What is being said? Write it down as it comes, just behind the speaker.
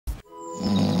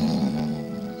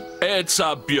It's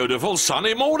a beautiful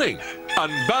sunny morning,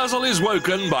 and Basil is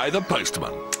woken by the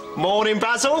postman. Morning,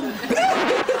 Basil.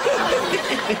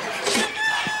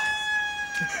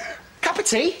 Cup of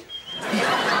tea?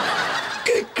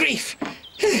 Good grief.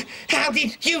 How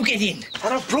did you get in?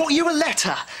 And I've brought you a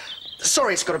letter.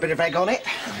 Sorry it's got a bit of egg on it.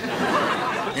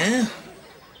 Oh.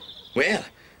 Well,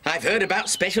 I've heard about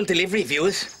special delivery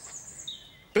viewers.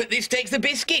 But this takes the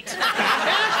biscuit.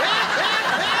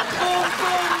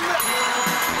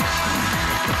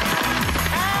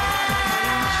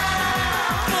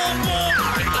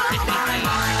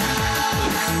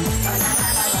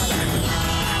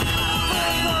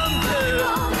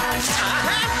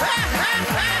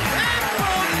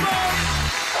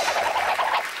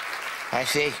 I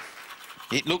see.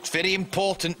 It looks very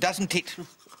important, doesn't it?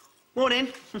 Morning.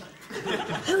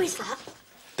 Who is that?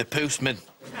 The postman.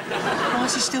 Why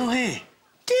is he still here?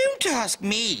 Don't ask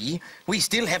me. We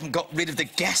still haven't got rid of the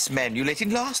gas man you let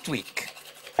in last week.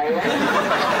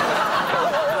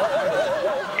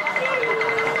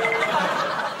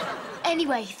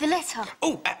 Anyway, the letter.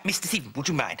 Oh, Mr. Stephen, would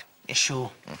you mind? Yeah,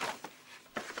 sure.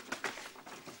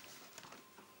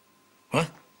 What?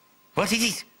 What is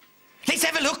it? Let's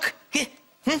have a look. Here.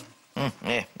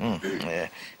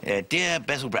 Dear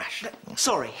Basil Brush.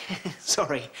 Sorry.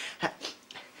 Sorry.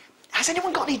 Has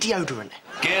anyone got any deodorant?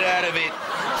 Get out of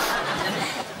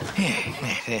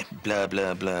it. Blah,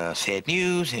 blah, blah. Sad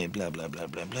news. Blah, blah, blah,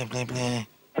 blah, blah, blah, blah.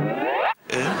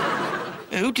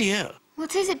 Oh, dear.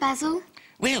 What is it, Basil?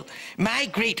 Well, my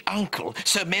great-uncle,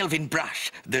 Sir Melvin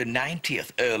Brush, the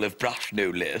 90th Earl of Brush, no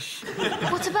less.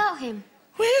 What about him?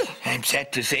 Well, I'm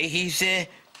sad to say he's,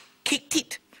 kicked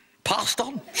it. Passed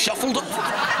on, shuffled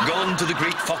off, gone to the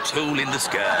great foxhole in the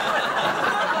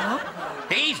sky.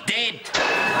 He's dead.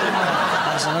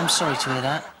 Basil, I'm sorry to hear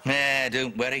that.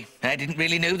 Don't worry. I didn't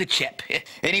really know the chap.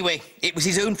 Anyway, it was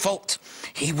his own fault.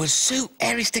 He was so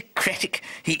aristocratic,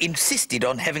 he insisted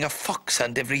on having a fox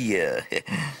hunt every year.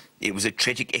 It was a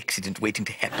tragic accident waiting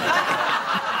to happen.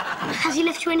 Has he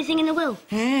left you anything in the will?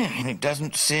 It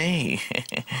doesn't say.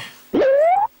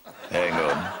 Hang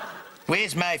on.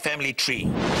 Where's my family tree?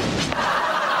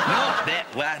 Not that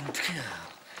one.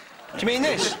 Do you mean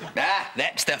this?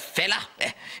 That's the fella.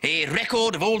 A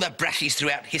record of all the brushes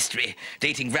throughout history,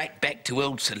 dating right back to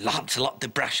old Sir Lancelot the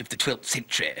Brush of the 12th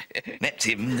century. That's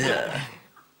him there.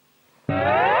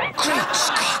 Great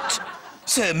Scott!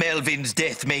 Sir Melvin's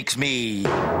death makes me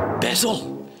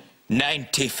Basil,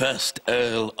 91st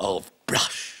Earl of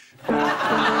Brush.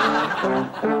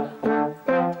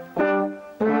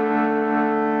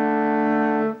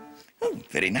 Oh,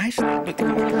 very nice. Look.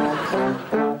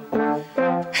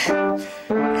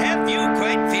 Have you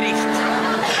quite finished?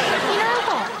 You know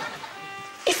what?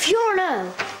 If you're an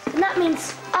earl, then that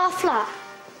means our flat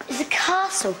is a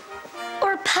castle,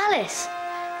 or a palace,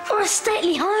 or a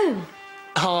stately home.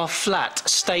 Our flat,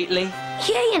 stately?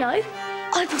 Yeah, you know,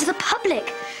 open to the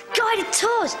public, guided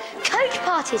tours, coach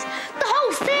parties, the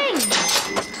whole thing.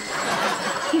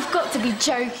 You've got to be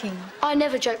joking. I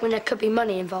never joke when there could be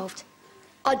money involved.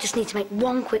 I just need to make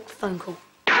one quick phone call.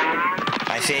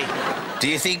 I see. Do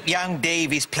you think young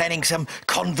Dave is planning some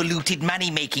convoluted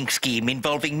money-making scheme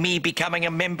involving me becoming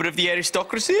a member of the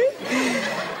aristocracy?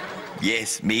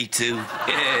 Yes, me too.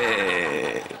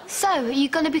 So, are you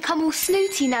going to become all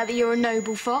snooty now that you're a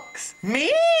noble fox?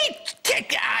 Me?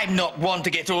 I'm not one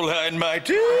to get all high and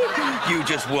mighty. You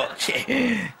just watch.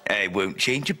 I won't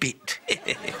change a bit.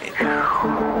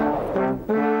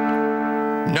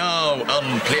 Now,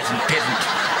 unpleasant peasant,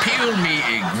 peel me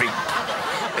a grape.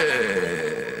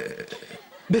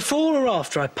 Before or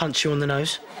after I punch you on the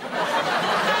nose?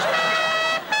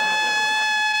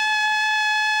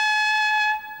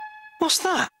 What's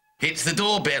that? It's the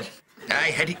doorbell.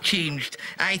 I had it changed.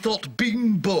 I thought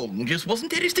Bing Bong just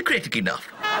wasn't aristocratic enough.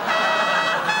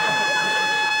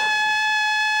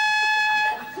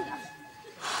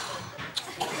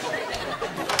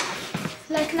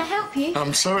 Hello, can I help you?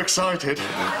 I'm so excited.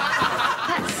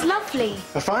 That's lovely.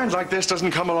 A find like this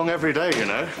doesn't come along every day, you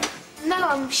know. No,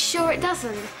 I'm sure it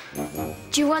doesn't.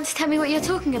 Do you want to tell me what you're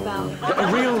talking about?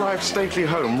 A real-life stately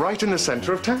home right in the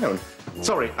centre of town.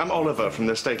 Sorry, I'm Oliver from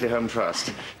the Stately Home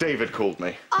Trust. David called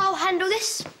me. I'll handle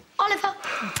this. Oliver,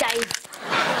 Dave.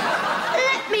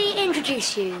 Let me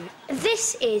introduce you.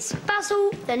 This is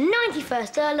Basil, the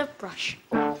 91st Earl of Brush.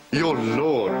 Your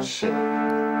lordship.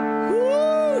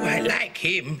 Ooh, I like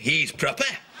him. He's proper.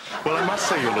 Well, I must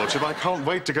say, your lordship, I can't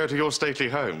wait to go to your stately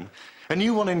home. A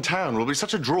new one in town will be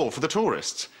such a draw for the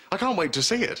tourists. I can't wait to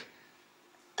see it.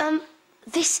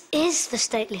 This is the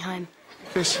stately home.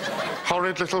 This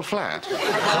horrid little flat.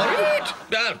 Horrid?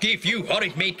 I'll give you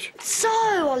horrid, mate. So,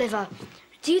 Oliver,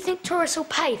 Do you think tourists will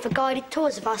pay for guided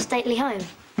tours of our stately home?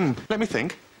 Let me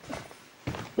think.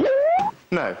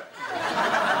 No.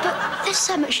 But there's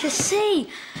so much to see.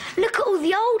 Look at all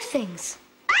the old things.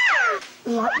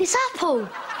 Like this apple.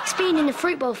 It's been in the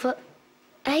fruit bowl for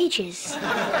ages.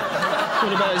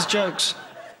 What about his jokes?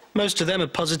 Most of them are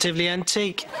positively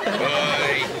antique.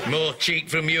 Oi, more cheek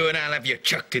from you and I'll have you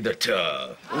chucked in the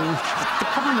tub. The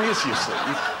problem is, you see,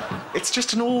 it's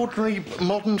just an ordinary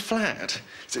modern flat.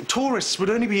 Tourists would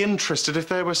only be interested if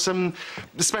there were some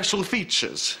special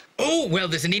features. Oh, well,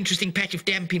 there's an interesting patch of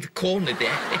damp in the corner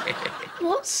there.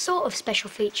 What sort of special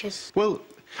features? Well,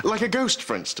 like a ghost,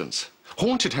 for instance.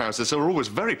 Haunted houses are always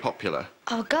very popular.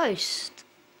 Oh, a ghost?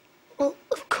 Well,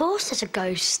 of course there's a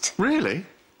ghost. Really?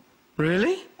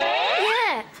 Really?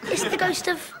 Yeah, it's the ghost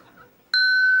of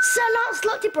Sir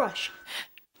Lancelot de Brush,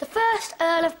 the first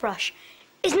Earl of Brush.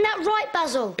 Isn't that right,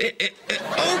 Basil?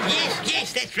 Oh,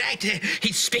 yes, that's right.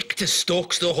 His spectre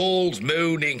stalks the halls,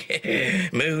 moaning.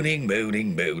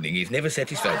 moaning. He's never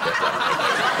satisfied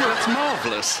that Well, that's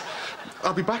marvellous.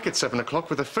 I'll be back at 7 o'clock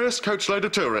with the first coachload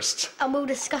of tourists. And we'll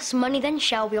discuss money then,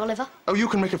 shall we, Oliver? Oh, you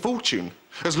can make a fortune,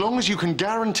 as long as you can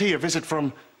guarantee a visit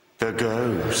from the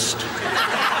ghost.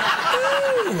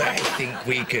 Oh, I think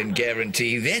we can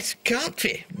guarantee that, can't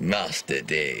we, Master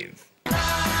Dave?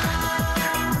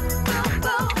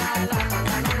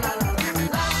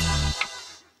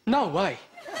 No way.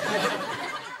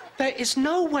 There is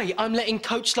no way I'm letting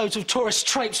coachloads of tourists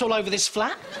traipse all over this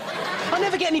flat. I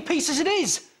never get any peace as it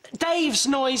is. Dave's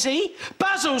noisy,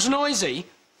 Basil's noisy.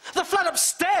 The flat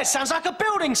upstairs sounds like a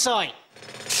building site.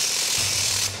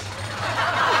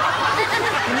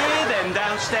 Can you hear them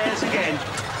downstairs again?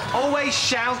 Always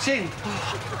shouting.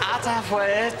 I'd have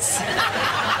words.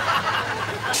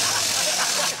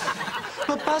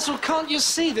 But Basil, can't you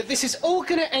see that this is all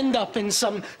going to end up in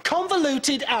some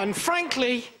convoluted and,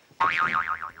 frankly,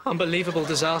 unbelievable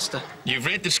disaster? You've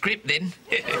read the script, then.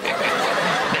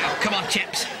 Now, come on,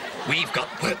 chaps. We've got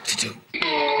work to do.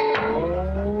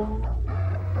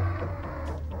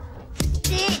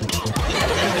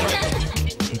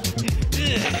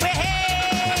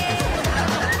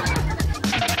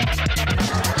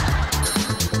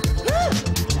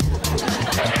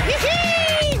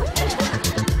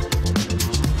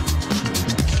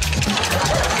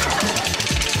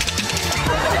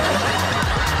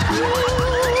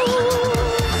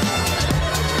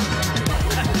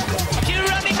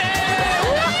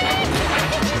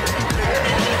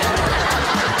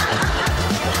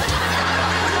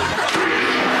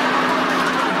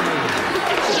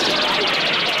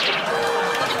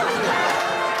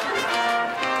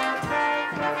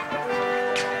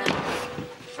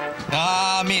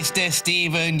 Mr.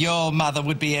 Stephen, your mother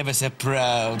would be ever so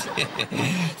proud.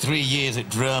 3 years at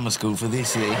drama school for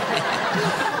this, eh?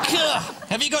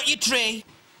 Have you got your tray?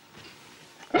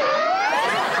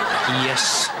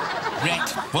 Yes. Right,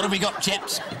 what have we got,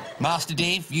 chaps? Master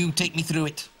Dave, you take me through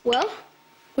it. Well,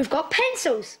 we've got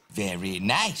pencils. Very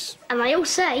nice. And they all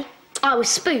say I was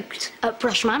spooked at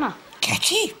Brush Manor.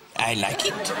 Catchy. I like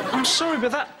it. I'm sorry,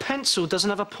 but that pencil doesn't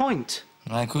have a point.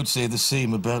 I could say the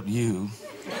same about you.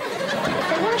 If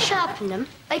they want to sharpen them,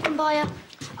 they can buy a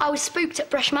I was spooked at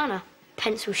Brush Manor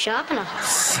pencil sharpener.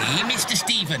 See, Mr.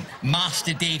 Stephen,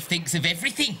 Master Dave thinks of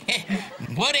everything.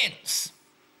 What else?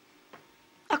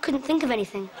 I couldn't think of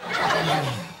anything.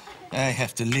 I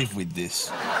have to live with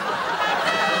this.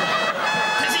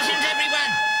 Positions,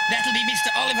 everyone! That'll be Mr.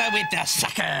 Oliver with the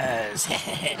suckers.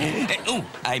 Oh,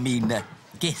 I mean,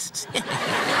 guests.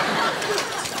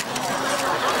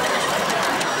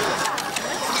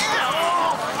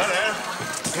 Hello.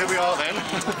 Here we are, then.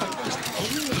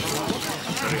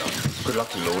 Good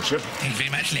luck, Your Lordship. Thank you very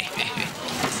much, Lee.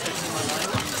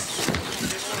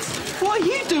 What are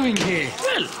you doing here?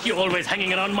 Well, you're always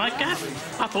hanging around my cafe.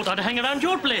 I thought I'd hang around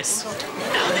your place.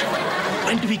 Now then,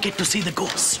 when do we get to see the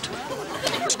ghost?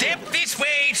 Step this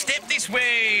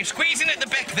way. Squeeze in at the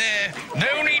back there.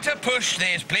 No need to push,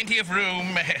 there's plenty of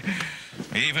room.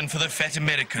 Even for the fat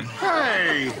American.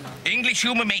 Hey! English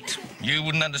humour, mate. You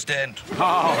wouldn't understand.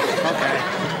 Oh, OK.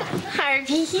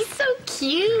 Harvey, he's so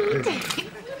cute.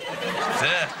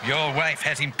 Sir, your wife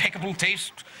has impeccable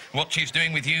taste. What she's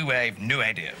doing with you, I've no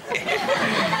idea.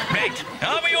 Right,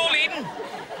 are we all in?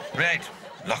 Right,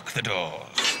 lock the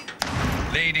doors.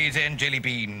 Ladies and jelly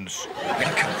beans,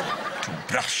 welcome to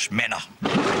Brush Manor.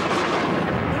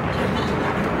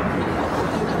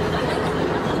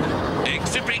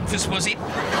 Eggs for breakfast, was it?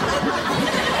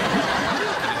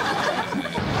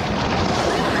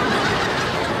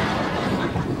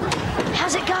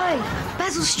 How's it going?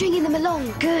 Basil's stringing them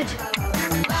along. Good.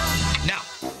 Now,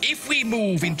 if we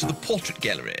move into the portrait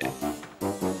gallery,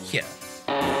 here.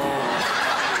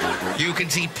 You can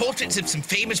see portraits of some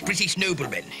famous British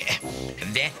noblemen.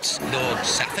 That's Lord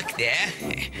Suffolk there.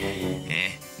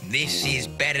 This is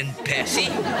Baron Percy.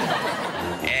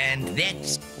 And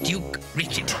that's Duke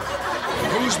Richard.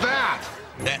 Who's that?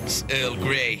 That's Earl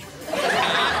Grey.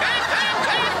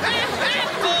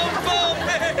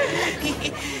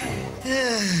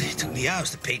 It took me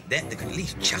hours to paint that. They could at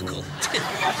least chuckle.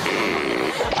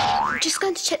 I'm just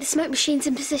going to check the smoke machine's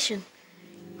in position.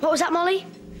 What was that, Molly?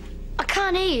 I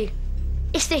can't hear you.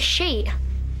 It's this sheet.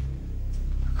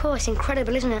 Of course,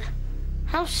 incredible, isn't it?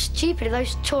 How stupid are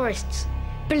those tourists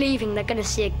believing they're going to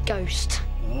see a ghost?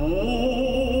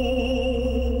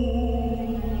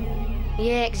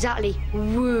 Yeah, exactly.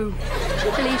 Woo.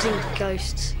 Believes in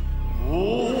ghosts.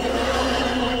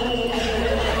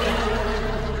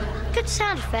 Good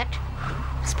sound effect.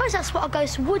 I suppose that's what a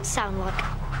ghost would sound like,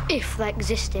 if they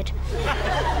existed.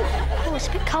 Oh, it's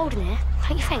a bit cold in here,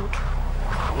 don't you think?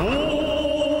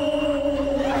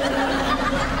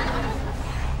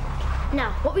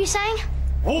 Now, what were you saying?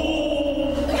 So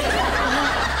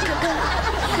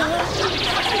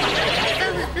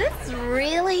is this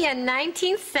really a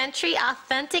 19th century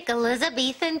authentic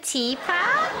Elizabethan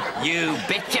teapot? You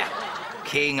betcha.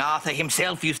 King Arthur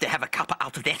himself used to have a cuppa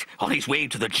out of that on his way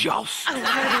to the joust. Oh, honey,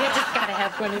 I just gotta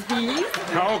have one of these.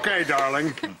 Okay,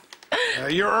 darling.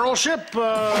 Your earlship,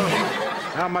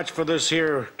 how much for this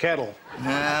here kettle?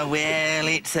 Well,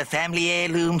 it's a family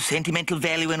heirloom, sentimental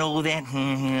value and all that.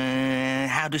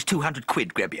 How does 200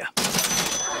 quid grab you?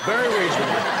 Very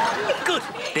reasonable. Good.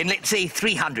 Then let's say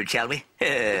 300, shall we?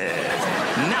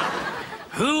 Now,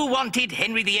 who wanted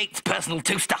Henry VIII's personal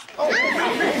toaster?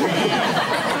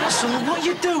 Basil, what are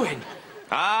you doing?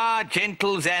 Ah,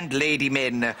 gentles and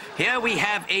ladymen, here we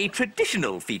have a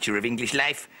traditional feature of English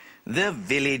life, the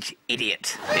village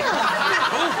idiot.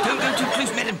 Oh, don't go too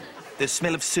close, madam. The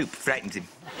smell of soup frightens him.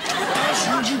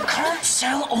 Basil, you can't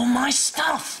sell all my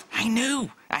stuff. I know.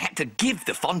 I had to give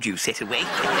the fondue set away.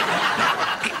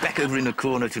 Now, get back over in the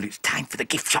corner till it's time for the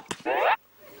gift shop.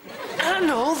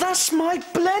 Anil, that's my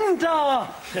blender.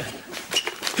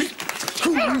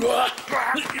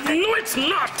 No, it's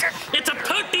not. It's a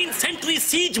 13th century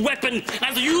siege weapon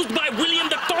as used by William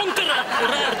the Conqueror.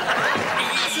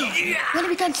 When are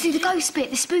we going to do the ghost bit?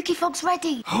 The spooky fog's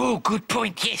ready. Oh, good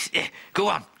point, yes. Go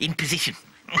on, in position.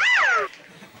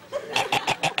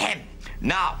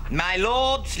 Now, my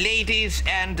lords, ladies,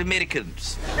 and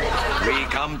Americans, we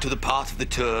come to the part of the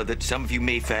tour that some of you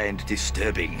may find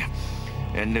disturbing.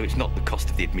 And no, it's not the cost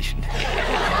of the admission.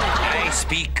 I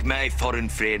speak, my foreign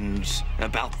friends,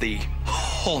 about the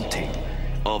haunting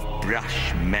of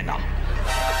Brush Manor.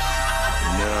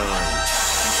 No.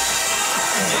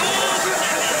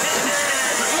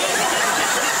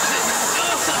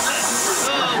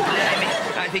 Oh, blimey.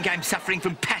 I think I'm suffering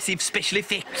from passive special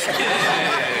effects.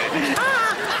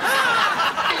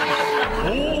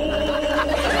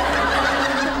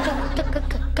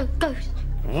 Ghost.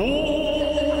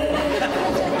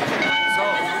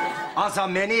 Are there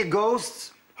many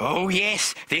ghosts? Oh,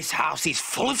 yes. This house is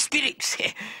full of spirits.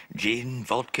 Gin,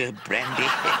 vodka, brandy.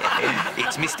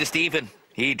 It's Mr. Stephen.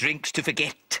 He drinks to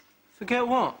forget. Forget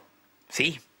what?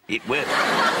 See? It works.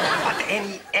 Are there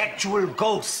any actual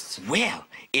ghosts? Well,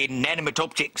 inanimate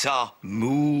objects are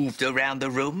moved around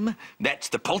the room. That's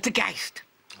the poltergeist.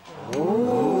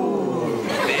 Oh.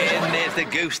 Then there's the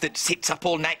ghost that sits up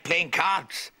all night playing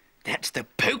cards. That's the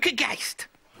pokergeist.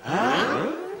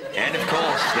 Huh? And, of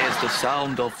course, there's the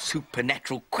sound of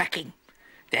supernatural quacking.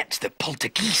 That's the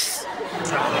poltergeist.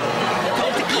 Poltergeist.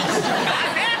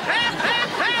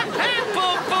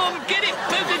 Boom, boom, get it,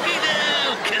 poltergeist.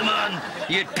 Oh, come on.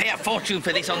 You'd pay a fortune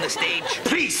for this on the stage.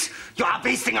 Please, you are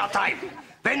wasting our time.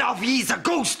 When are we the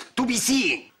ghost to be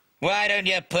seen? Why don't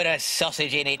you put a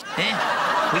sausage in it, eh?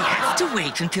 We have to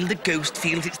wait until the ghost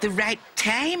feels it's the right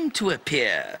time to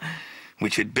appear.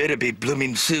 Which had better be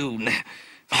blooming soon.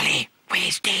 Molly,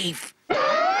 where's Dave?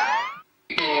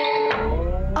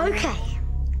 Okay.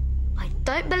 I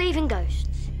don't believe in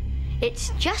ghosts.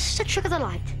 It's just a trick of the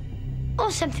light. Or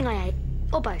something I ate.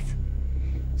 Or both.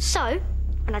 So,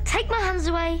 when I take my hands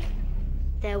away,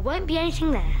 there won't be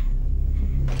anything there.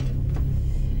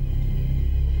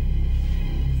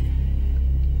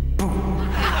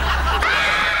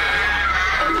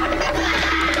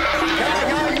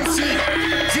 You see,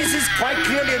 this is quite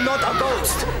clearly not a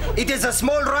ghost. It is a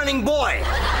small running boy. Did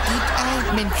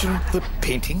I mention the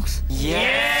paintings?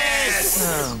 Yes!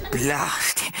 Oh,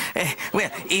 blast.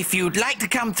 Well, if you'd like to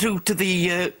come through to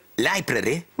the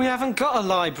library... We haven't got a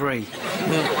library.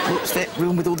 Well, what's that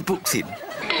room with all the books in?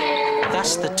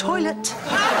 That's the toilet.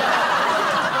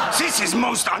 This is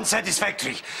most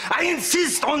unsatisfactory. I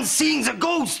insist on seeing the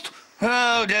ghost.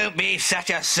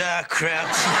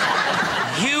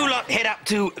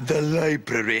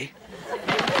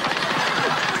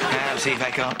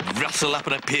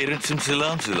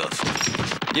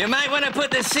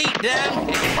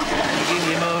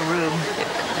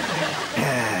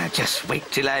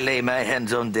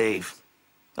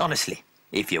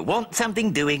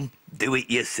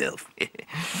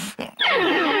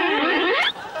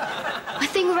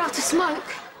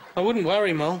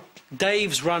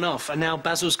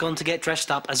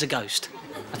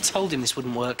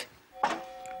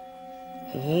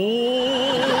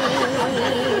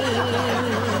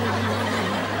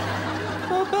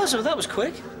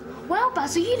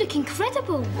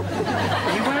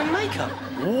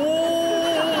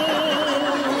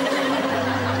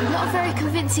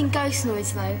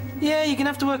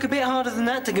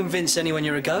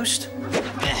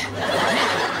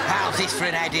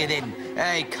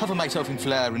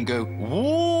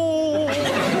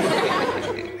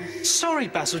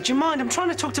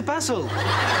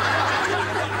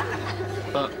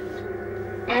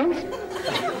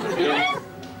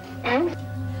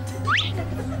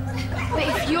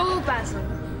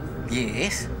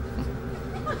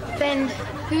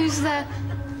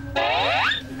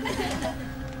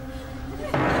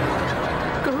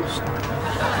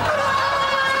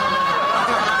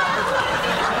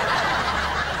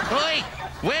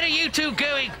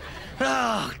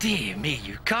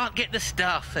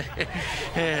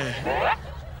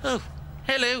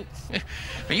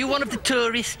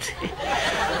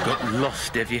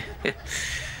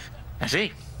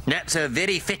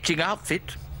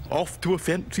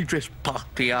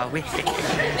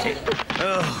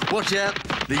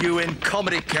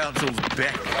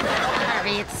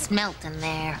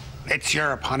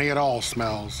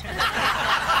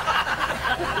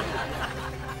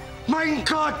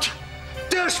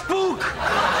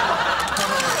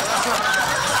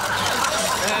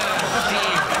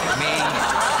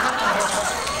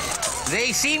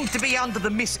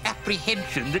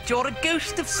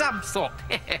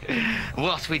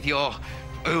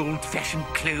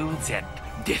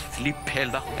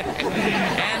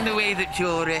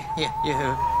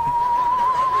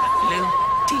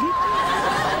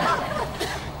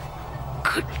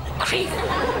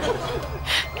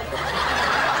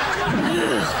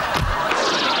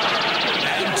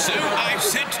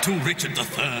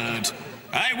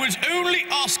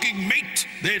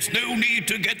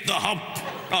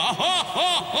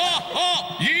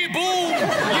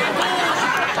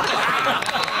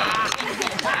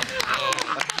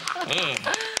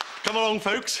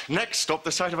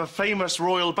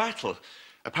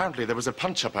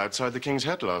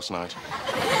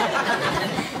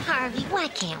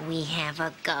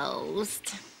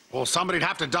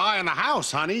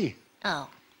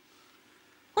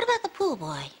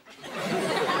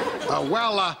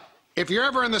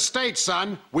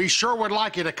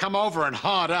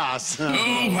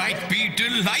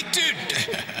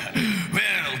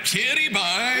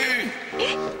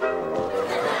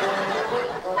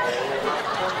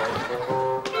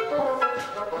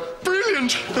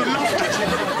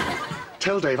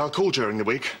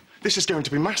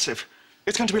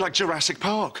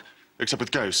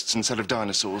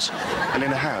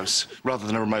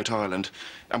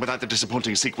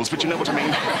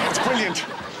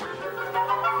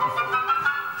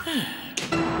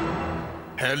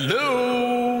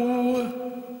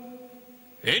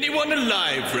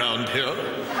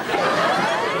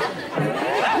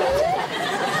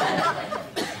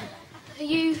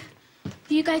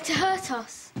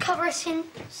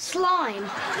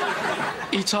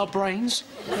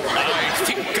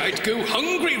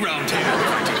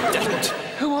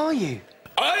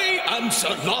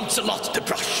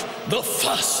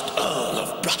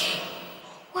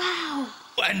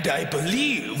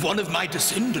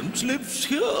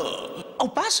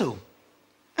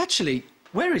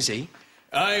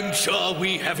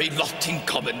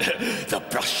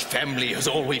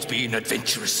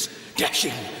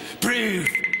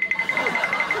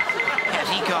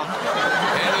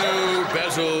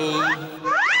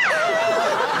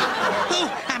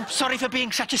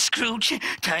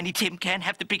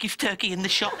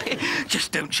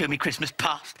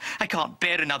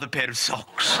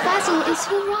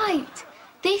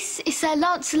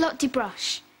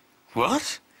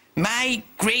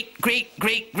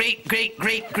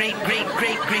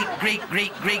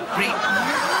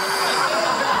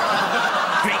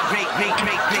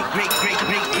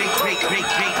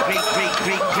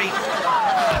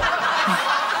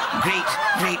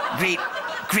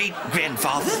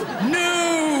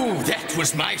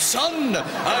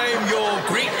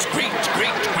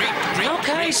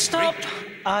 OK, stop.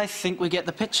 I think we get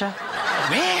the picture.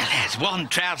 Well, as one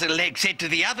trouser leg said to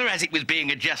the other as it was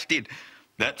being adjusted,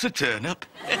 that's a turn-up.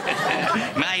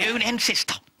 My own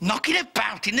ancestor, knocking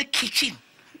about in the kitchen.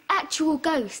 Actual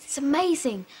ghost. It's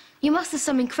amazing. You must have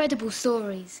some incredible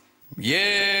stories.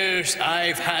 Yes,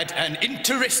 I've had an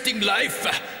interesting life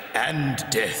and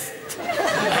death.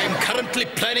 I'm currently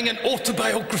planning an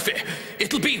autobiography.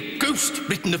 It'll be ghost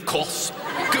written, of course.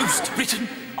 Ghost written.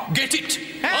 Get it?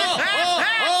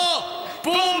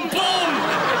 Boom, boom!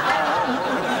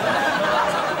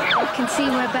 I can see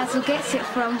where Basil gets it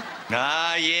from.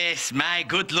 Ah, yes, my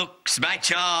good looks, my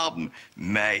charm,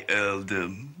 my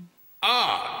earldom.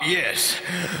 Ah, yes.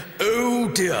 Oh,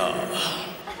 dear.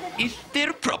 Is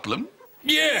there a problem?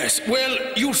 Yes, well,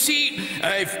 you see,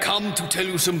 I've come to tell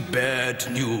you some bad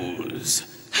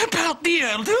news. About the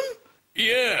earldom?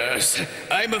 Yes,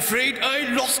 I'm afraid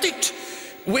I lost it.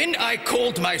 When I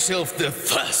called myself the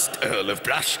first Earl of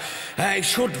Brush, I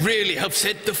should really have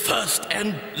said the first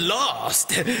and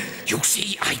last. You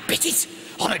see, I bet it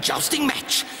on a jousting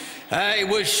match. I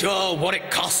was sure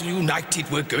Warwick Castle United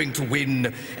were going to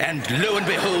win, and lo and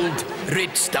behold,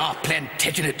 Red Star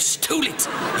Plantagenet stole it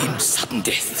in sudden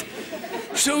death.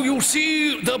 So you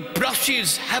see, the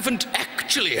Brushes haven't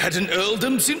actually had an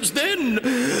earldom since then.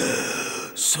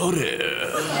 Sorry.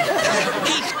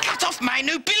 He's cut off my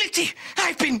nobility.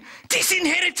 I've been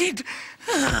disinherited.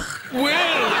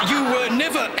 Well, you were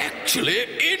never actually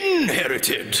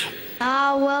inherited.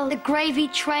 Ah, well, the gravy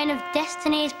train of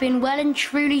destiny has been well and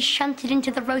truly shunted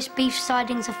into the roast beef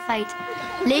sidings of fate,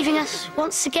 leaving us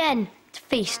once again to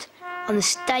feast on the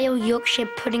stale Yorkshire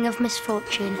pudding of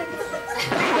misfortune.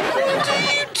 What are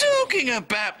you talking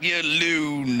about, you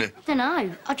loon?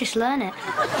 Dunno, I'll just learn it.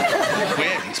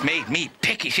 Well, it's made me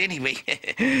peckish anyway.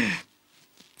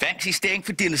 Fancy staying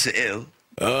for dinner, Sir Earl?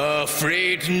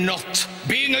 Afraid not.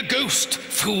 Being a ghost,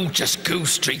 fool just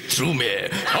goes straight through me.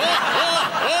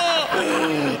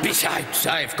 Besides,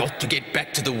 I've got to get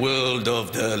back to the world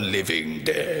of the living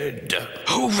dead.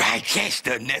 Oh, right, yes,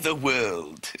 the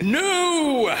netherworld.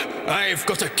 No! I've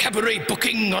got a cabaret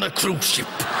booking on a cruise ship.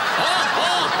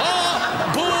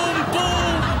 Boom,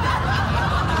 boom!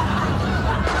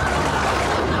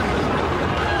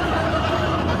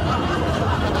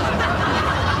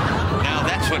 Now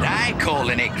that's what I call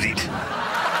an exit.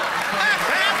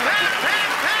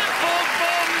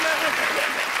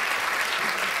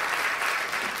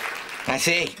 I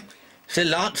say, Sir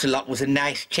Lancelot was a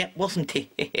nice chap, wasn't he?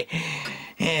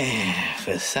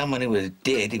 For someone who was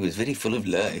dead, he was very full of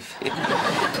life.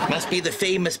 Must be the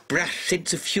famous Brush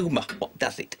sense of humour, what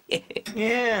does it?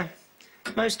 Yeah.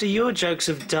 Most of your jokes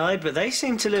have died, but they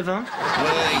seem to live on.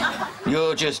 Why,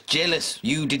 you're just jealous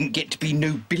you didn't get to be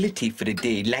nobility for a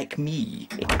day like me.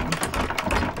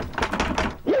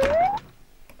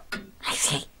 I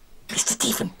say, Mr.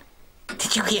 Stephen,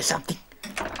 did you hear something?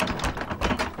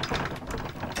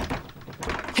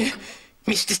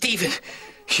 Mr. Stephen,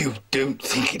 you don't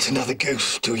think it's another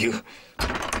ghost, do you?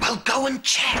 Well, go and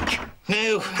check.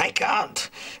 No, I can't.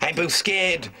 I'm both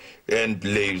scared and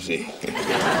lazy.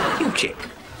 You check.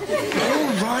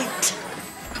 All right.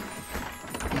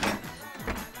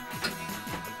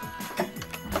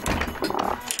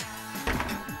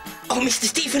 Oh, Mr.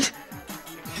 Stephen.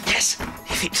 Yes,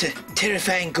 if it's a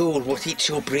terrifying ghoul what eats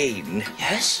your brain.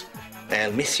 Yes?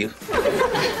 I'll miss you.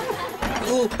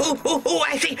 Oh,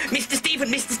 I see. Mr.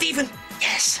 Stephen.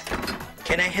 Yes.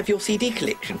 Can I have your CD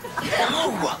collection?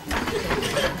 No.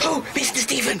 Oh, Mr.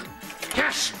 Stephen.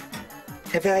 Yes.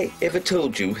 Have I ever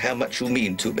told you how much you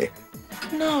mean to me?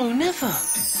 No, never.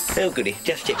 Oh, goody.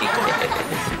 Just checking.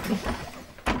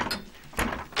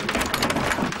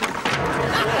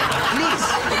 Please.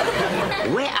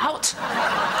 We're out.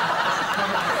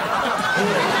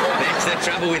 That's the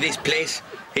trouble with this place.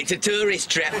 It's a tourist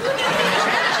trap.